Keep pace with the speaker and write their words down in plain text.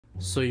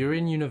So you're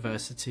in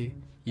university,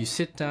 you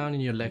sit down in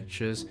your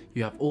lectures,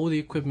 you have all the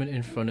equipment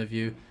in front of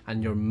you,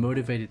 and you're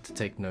motivated to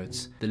take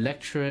notes. The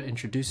lecturer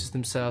introduces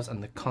themselves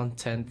and the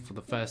content for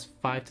the first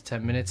 5 to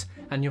 10 minutes,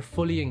 and you're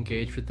fully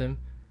engaged with them,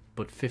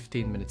 but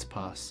 15 minutes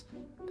pass,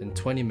 then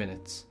 20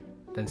 minutes,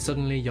 then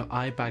suddenly your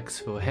eye bags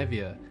feel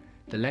heavier,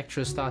 the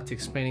lecturer starts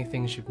explaining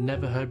things you've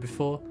never heard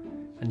before,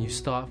 and you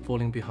start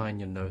falling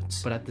behind your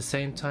notes. But at the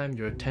same time,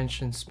 your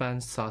attention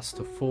span starts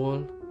to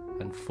fall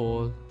and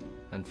fall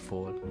and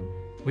fall.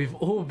 We've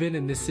all been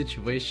in this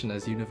situation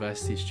as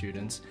university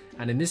students,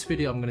 and in this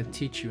video I'm going to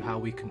teach you how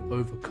we can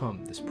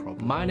overcome this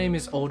problem. My name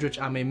is Aldrich,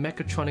 I'm a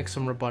mechatronics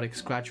and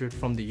robotics graduate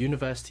from the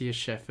University of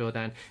Sheffield,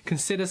 and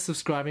consider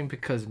subscribing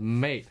because,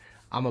 mate,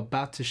 I'm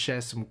about to share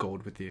some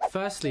gold with you.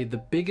 Firstly, the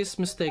biggest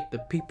mistake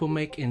that people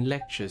make in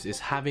lectures is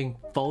having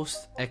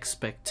false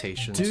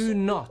expectations. Do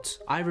not,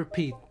 I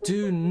repeat,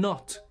 do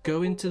not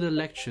go into the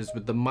lectures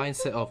with the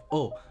mindset of,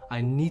 oh,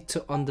 I need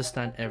to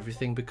understand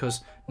everything,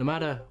 because no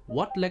matter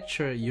what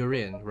lecture you're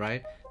in,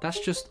 right,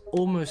 that's just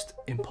almost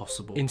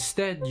impossible.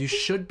 Instead, you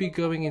should be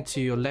going into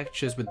your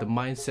lectures with the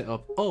mindset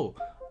of, oh,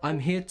 I'm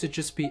here to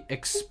just be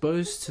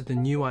exposed to the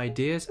new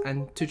ideas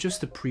and to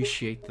just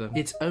appreciate them.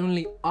 It's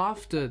only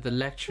after the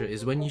lecture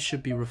is when you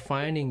should be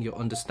refining your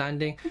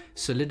understanding,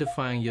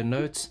 solidifying your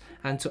notes,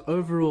 and to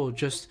overall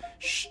just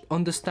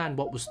understand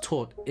what was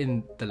taught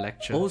in the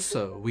lecture.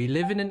 Also, we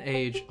live in an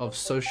age of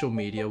social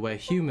media where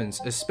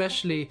humans,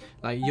 especially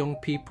like young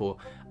people,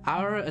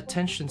 our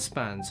attention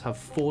spans have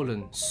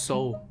fallen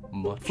so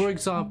much. For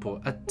example,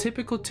 a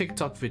typical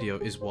TikTok video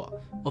is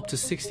what? Up to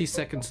 60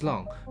 seconds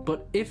long.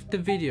 But if the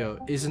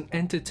video isn't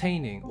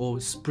entertaining or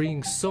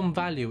bringing some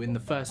value in the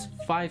first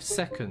 5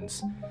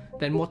 seconds,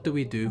 then what do?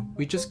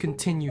 We just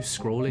continue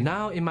scrolling.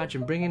 Now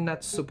imagine bringing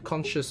that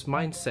subconscious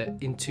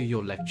mindset into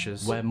your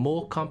lectures, where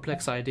more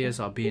complex ideas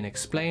are being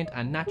explained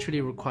and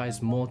naturally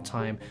requires more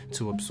time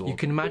to absorb. You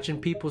can imagine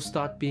people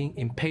start being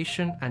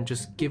impatient and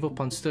just give up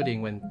on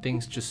studying when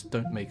things just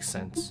don't make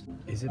sense.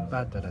 Is it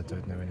bad that I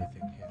don't know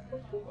anything here?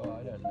 Well,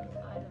 I don't know.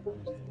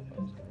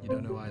 You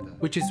don't know either.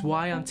 Which is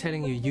why I'm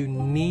telling you, you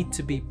need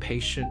to be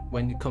patient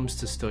when it comes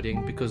to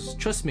studying, because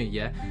trust me,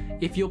 yeah,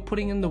 if you're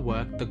putting in the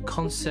work, the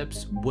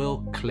concepts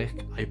will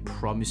click, I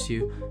promise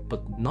you,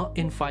 but not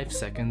in 5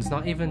 seconds,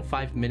 not even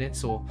 5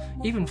 minutes or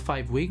even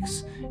 5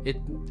 weeks.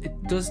 It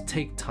does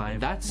take time.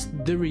 That's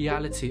the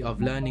reality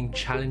of learning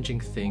challenging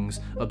things,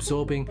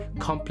 absorbing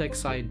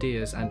complex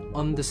ideas and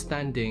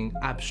understanding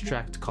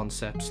abstract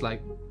concepts.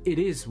 Like, it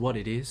is what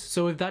it is.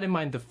 So with that in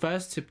mind, the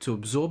first tip to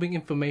absorbing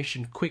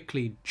information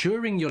quickly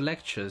during your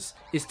lectures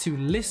is to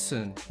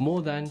listen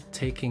more than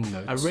taking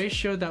notes. A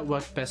ratio that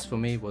worked best for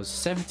me was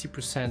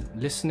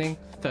 70% listening,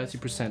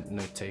 30%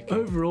 note-taking.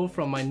 Overall,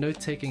 from my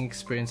note-taking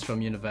experience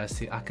from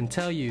university, I can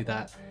tell you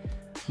that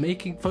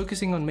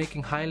focusing on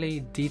making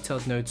highly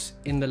detailed notes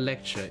in the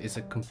lecture is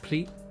a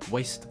complete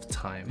waste of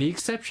time. The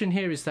exception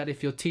here is that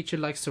if your teacher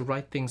likes to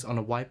write things on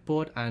a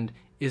whiteboard and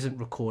isn't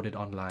recorded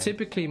online.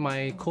 Typically,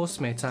 my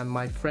course mates and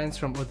my friends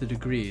from other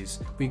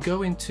degrees, we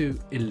go into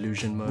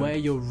illusion mode, where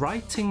you're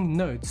writing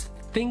notes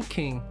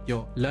thinking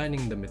you're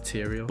learning the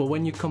material, but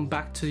when you come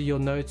back to your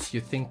notes,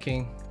 you're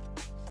thinking,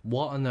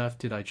 what on earth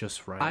did I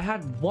just write? I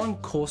had one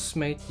course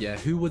mate, yeah,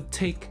 who would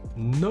take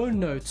no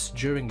notes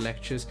during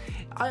lectures.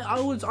 I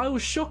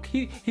was shocked.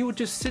 He would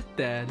just sit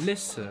there,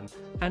 listen,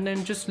 and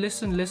then just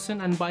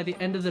listen, and by the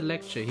end of the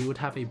lecture, he would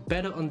have a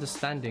better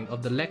understanding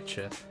of the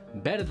lecture,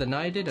 better than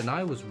I did, and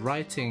I was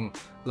writing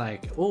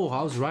like, oh,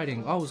 I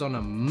was on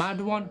a mad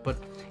one, but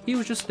he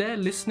was just there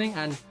listening,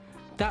 and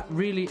that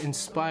really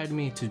inspired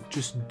me to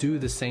just do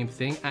the same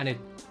thing, and it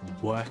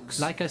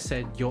works. Like I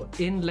said, you're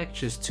in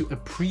lectures to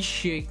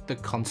appreciate the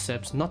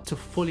concepts, not to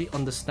fully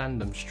understand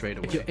them straight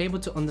away. If you're able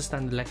to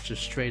understand the lecture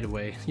straight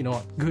away, you know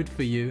what, good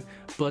for you,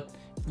 but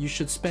you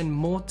should spend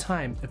more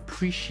time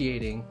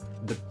appreciating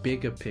the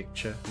bigger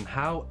picture and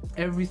how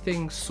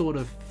everything sort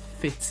of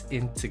fits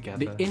in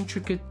together. The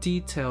intricate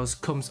details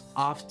comes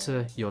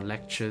after your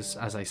lectures,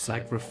 as I said,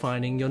 like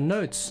refining your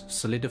notes,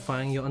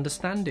 solidifying your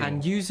understanding,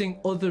 and using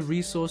other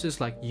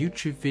resources like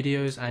YouTube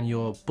videos and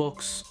your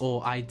books,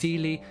 or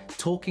ideally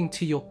talking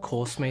to your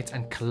course mates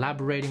and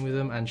collaborating with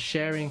them and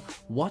sharing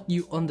what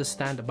you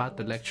understand about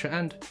the lecture,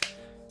 and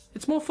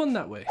it's more fun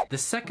that way. The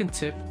second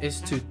tip is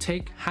to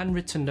take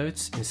handwritten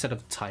notes instead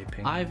of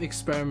typing. I've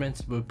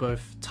experimented with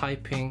both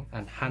typing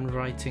and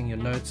handwriting your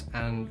notes,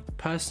 and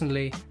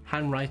personally,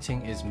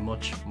 handwriting is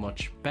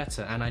much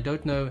better, and I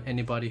don't know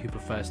anybody who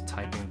prefers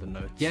typing the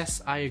notes.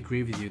 Yes, I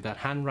agree with you that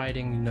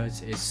handwriting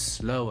notes is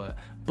slower,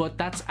 but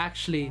that's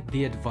actually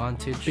the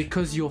advantage,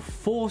 because you're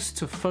forced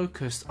to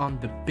focus on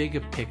the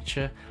bigger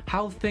picture,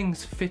 how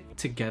things fit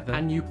together,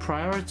 and you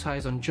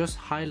prioritize on just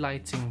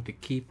highlighting the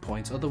key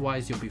points.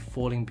 Otherwise, you'll be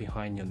falling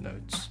behind your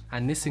notes.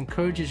 And this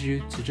encourages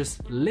you to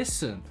just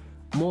listen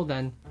more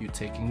than you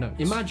taking notes.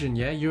 Imagine,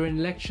 yeah, you're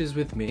in lectures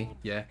with me,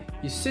 yeah,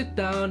 you sit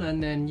down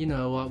and then, you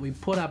know what, we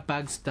put our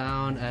bags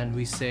down and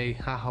we say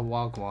haha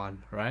wagwan,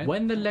 right?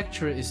 When the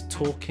lecturer is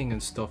talking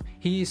and stuff,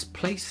 he is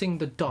placing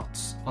the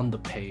dots on the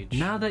page.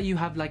 Now that you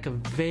have like a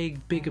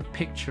vague bigger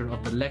picture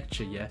of the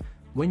lecture, yeah,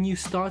 when you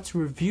start to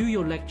review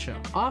your lecture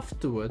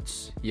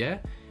afterwards, yeah,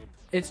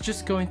 it's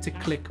just going to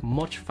click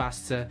much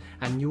faster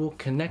and you will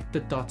connect the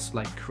dots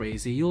like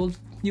crazy.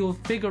 You'll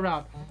figure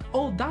out,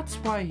 oh, that's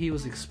why he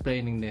was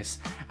explaining this,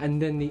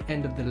 and then the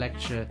end of the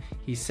lecture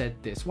he said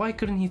this. Why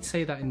couldn't he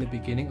say that in the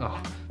beginning?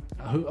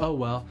 Oh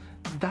well,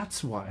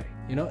 that's why.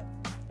 You know,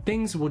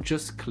 things will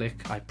just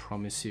click, I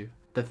promise you.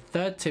 The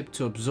third tip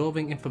to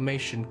absorbing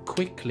information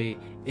quickly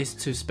is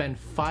to spend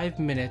 5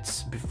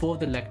 minutes before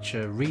the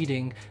lecture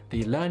reading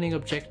the learning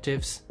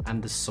objectives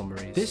and the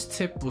summaries. This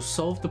tip will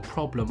solve the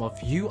problem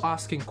of you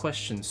asking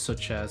questions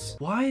such as,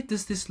 why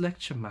does this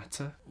lecture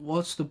matter?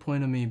 What's the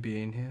point of me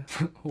being here?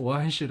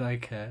 Why should I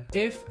care?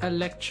 If a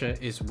lecture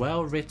is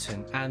well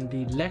written and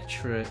the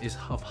lecturer is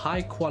of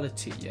high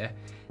quality, yeah,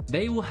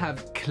 they will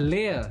have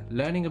clear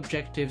learning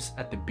objectives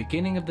at the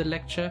beginning of the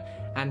lecture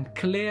and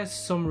clear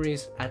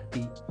summaries at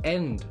the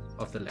end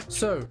of the lecture.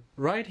 So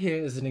right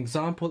here is an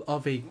example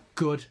of a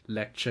good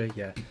lecture,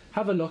 yeah.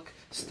 Have a look.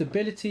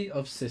 Stability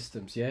of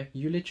systems, yeah.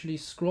 You literally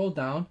scroll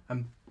down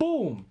and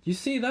boom! You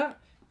see that?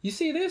 You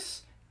see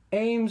this?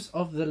 Aims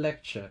of the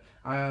lecture.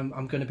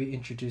 I'm going to be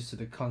introduced to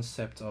the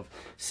concept of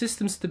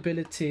system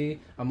stability.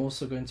 I'm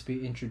also going to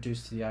be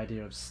introduced to the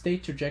idea of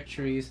state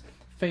trajectories,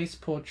 phase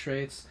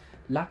portraits,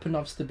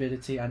 Lyapunov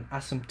stability and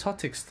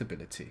asymptotic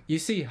stability. You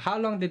see, how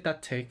long did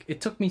that take?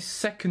 It took me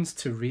seconds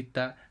to read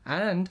that,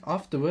 and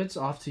afterwards,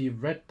 after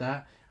you've read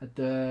that,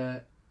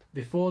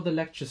 before the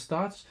lecture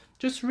starts,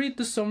 just read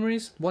the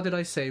summaries. What did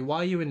I say? Why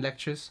are you in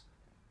lectures?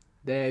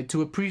 There,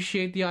 to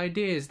appreciate the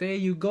ideas. There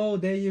you go,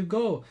 there you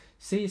go.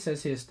 See, it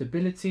says here,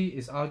 stability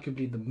is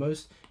arguably the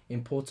most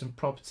important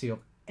property of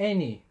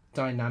any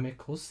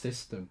dynamical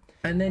system.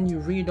 And then you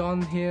read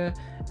on here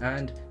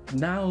and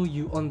now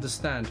you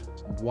understand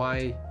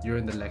why you're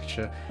in the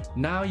lecture.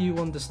 Now you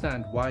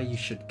understand why you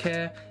should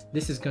care.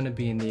 This is going to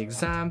be in the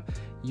exam.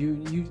 You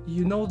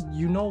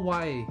know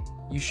why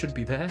you should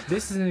be there.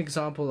 This is an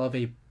example of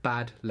a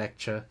bad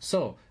lecture.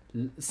 So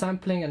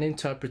sampling and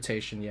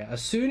interpretation, yeah.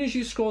 As soon as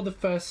you scroll the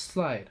first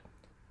slide,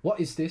 what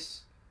is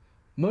this?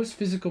 Most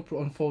physical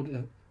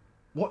unfolding.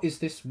 What is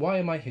this? Why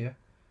am I here?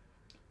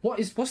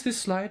 What's this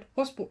slide?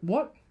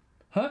 What?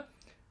 Huh?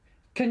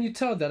 Can you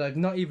tell that I've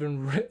not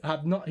even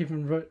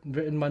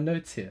written my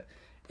notes here?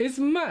 It's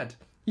mad.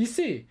 You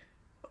see?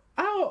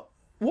 Ow!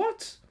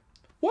 What?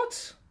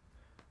 What?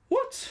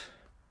 What?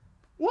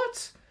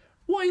 What?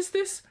 What is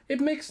this?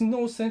 It makes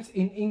no sense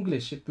in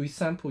English if we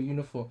sample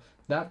uniform.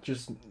 That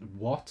just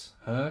what?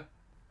 Huh?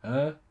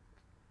 Huh?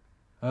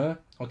 Huh?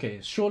 Okay,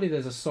 surely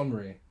there's a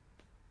summary.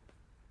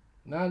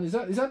 Now is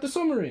that the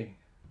summary?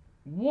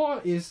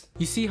 What is...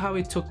 You see how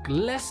it took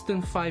less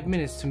than 5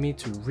 minutes to me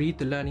to read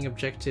the learning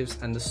objectives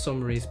and the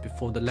summaries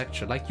before the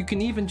lecture. Like, you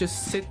can even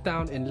just sit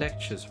down in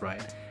lectures,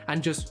 right,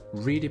 and just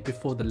read it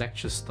before the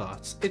lecture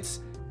starts. It's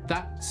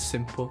that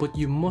simple. But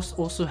you must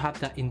also have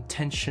that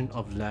intention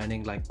of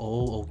learning, like,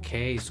 oh,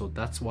 okay, so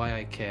that's why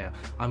I care.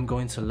 I'm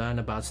going to learn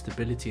about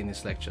stability in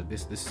this lecture.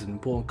 This is an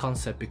important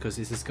concept because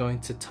this is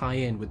going to tie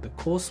in with the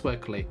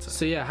coursework later.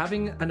 So yeah,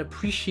 having an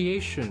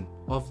appreciation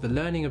of the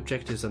learning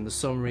objectives and the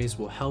summaries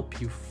will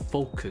help you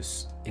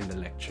focus in the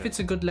lecture. If it's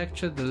a good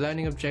lecture, the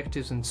learning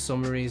objectives and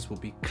summaries will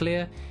be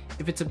clear.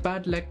 If it's a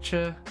bad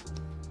lecture,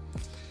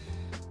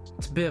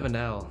 it's a bit of an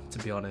L, to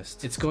be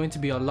honest. It's going to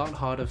be a lot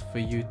harder for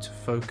you to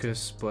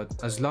focus,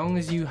 but as long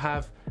as you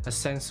have a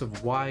sense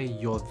of why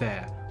you're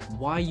there,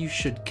 why you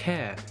should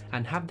care,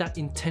 and have that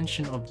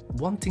intention of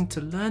wanting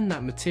to learn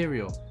that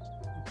material,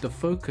 the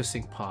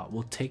focusing part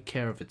will take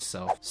care of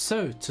itself.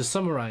 So, to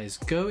summarize,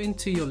 go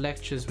into your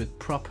lectures with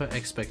proper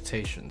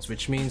expectations,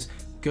 which means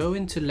go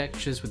into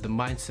lectures with the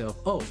mindset of,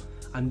 oh,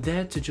 I'm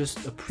there to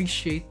just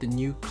appreciate the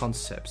new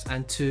concepts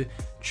and to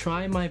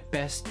try my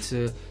best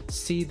to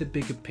see the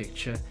bigger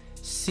picture,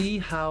 see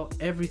how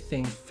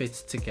everything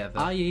fits together,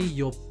 i.e.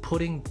 you're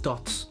putting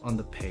dots on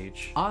the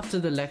page. After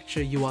the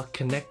lecture, you are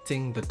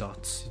connecting the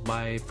dots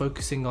by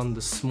focusing on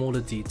the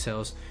smaller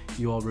details.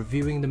 You are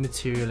reviewing the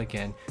material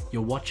again,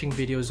 you're watching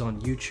videos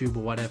on YouTube or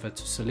whatever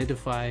to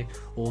solidify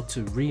or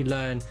to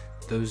relearn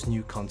those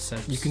new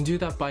concepts. You can do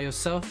that by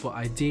yourself, but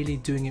ideally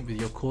doing it with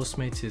your course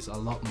mates is a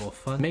lot more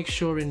fun. Make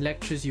sure in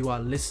lectures you are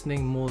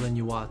listening more than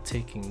you are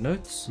taking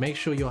notes. Make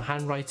sure you're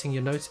handwriting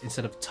your notes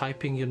instead of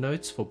typing your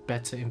notes for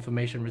better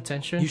information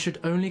retention. You should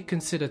only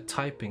consider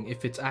typing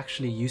if it's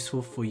actually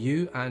useful for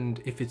you and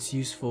if it's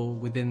useful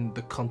within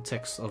the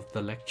context of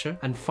the lecture.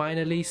 And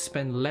finally,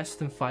 spend less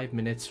than 5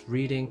 minutes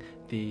reading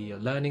the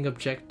learning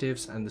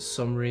objectives and the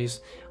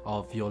summaries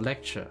of your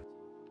lecture.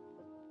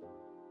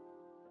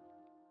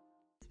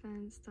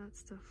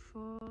 Starts to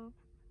fall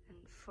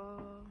and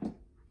fall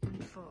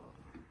and fall.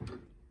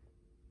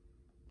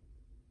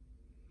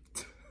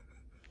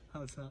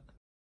 How's that?